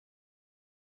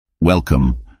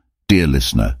Welcome, dear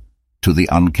listener, to the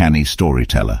Uncanny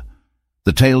Storyteller.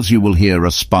 The tales you will hear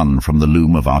are spun from the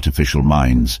loom of artificial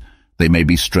minds. They may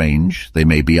be strange, they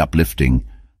may be uplifting,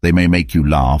 they may make you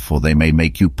laugh, or they may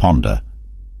make you ponder.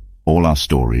 All our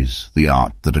stories, the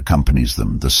art that accompanies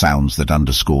them, the sounds that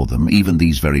underscore them, even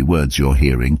these very words you're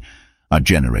hearing, are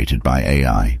generated by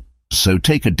AI. So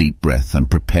take a deep breath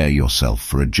and prepare yourself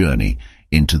for a journey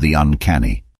into the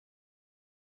uncanny.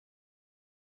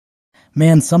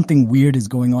 Man, something weird is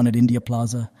going on at India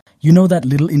Plaza. You know that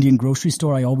little Indian grocery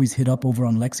store I always hit up over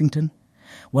on Lexington?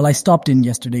 Well, I stopped in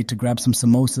yesterday to grab some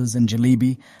samosas and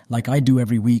jalebi, like I do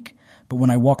every week, but when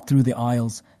I walked through the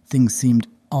aisles, things seemed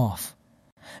off.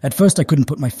 At first I couldn't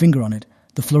put my finger on it.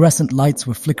 The fluorescent lights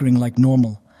were flickering like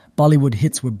normal. Bollywood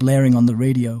hits were blaring on the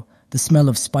radio. The smell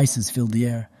of spices filled the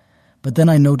air. But then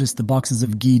I noticed the boxes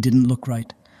of ghee didn't look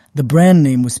right. The brand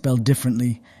name was spelled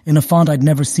differently, in a font I'd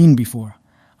never seen before.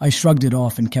 I shrugged it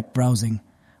off and kept browsing.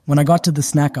 When I got to the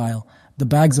snack aisle, the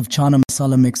bags of chana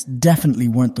masala mix definitely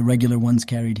weren't the regular ones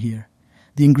carried here.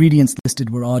 The ingredients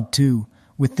listed were odd too,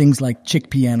 with things like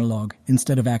chickpea analog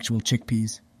instead of actual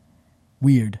chickpeas.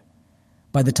 Weird.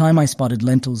 By the time I spotted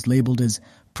lentils labeled as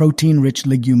protein-rich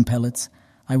legume pellets,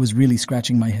 I was really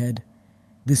scratching my head.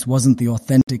 This wasn't the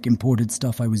authentic imported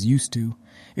stuff I was used to.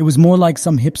 It was more like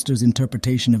some hipster's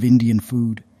interpretation of Indian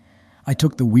food. I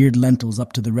took the weird lentils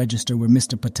up to the register where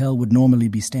Mr. Patel would normally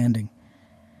be standing.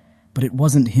 But it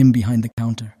wasn't him behind the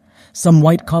counter. Some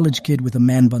white college kid with a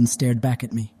man bun stared back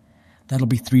at me. "That'll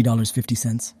be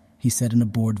 $3.50, he said in a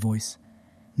bored voice.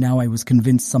 Now I was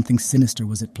convinced something sinister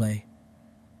was at play.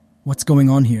 "What's going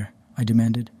on here?" I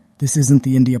demanded. "This isn't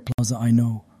the India Plaza I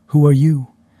know. Who are you?"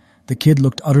 The kid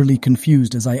looked utterly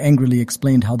confused as I angrily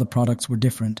explained how the products were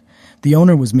different. The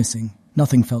owner was missing.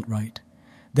 Nothing felt right.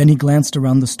 Then he glanced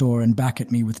around the store and back at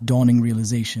me with dawning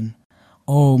realization.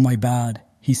 "Oh, my bad,"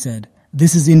 he said.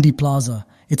 "This is India Plaza.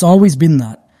 It's always been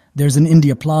that. There's an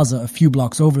India Plaza a few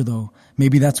blocks over, though.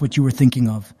 Maybe that's what you were thinking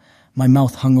of." My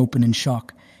mouth hung open in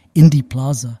shock. India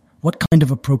Plaza? What kind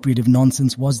of appropriative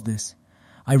nonsense was this?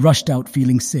 I rushed out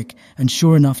feeling sick, and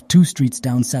sure enough, 2 streets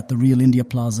down sat the real India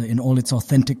Plaza in all its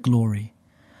authentic glory.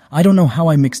 I don't know how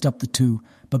I mixed up the two,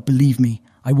 but believe me,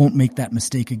 I won't make that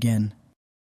mistake again.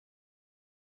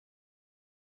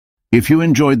 If you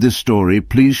enjoyed this story,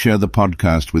 please share the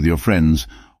podcast with your friends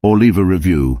or leave a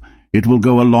review. It will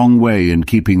go a long way in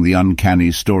keeping the uncanny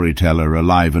storyteller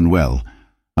alive and well.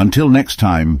 Until next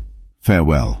time,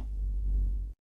 farewell.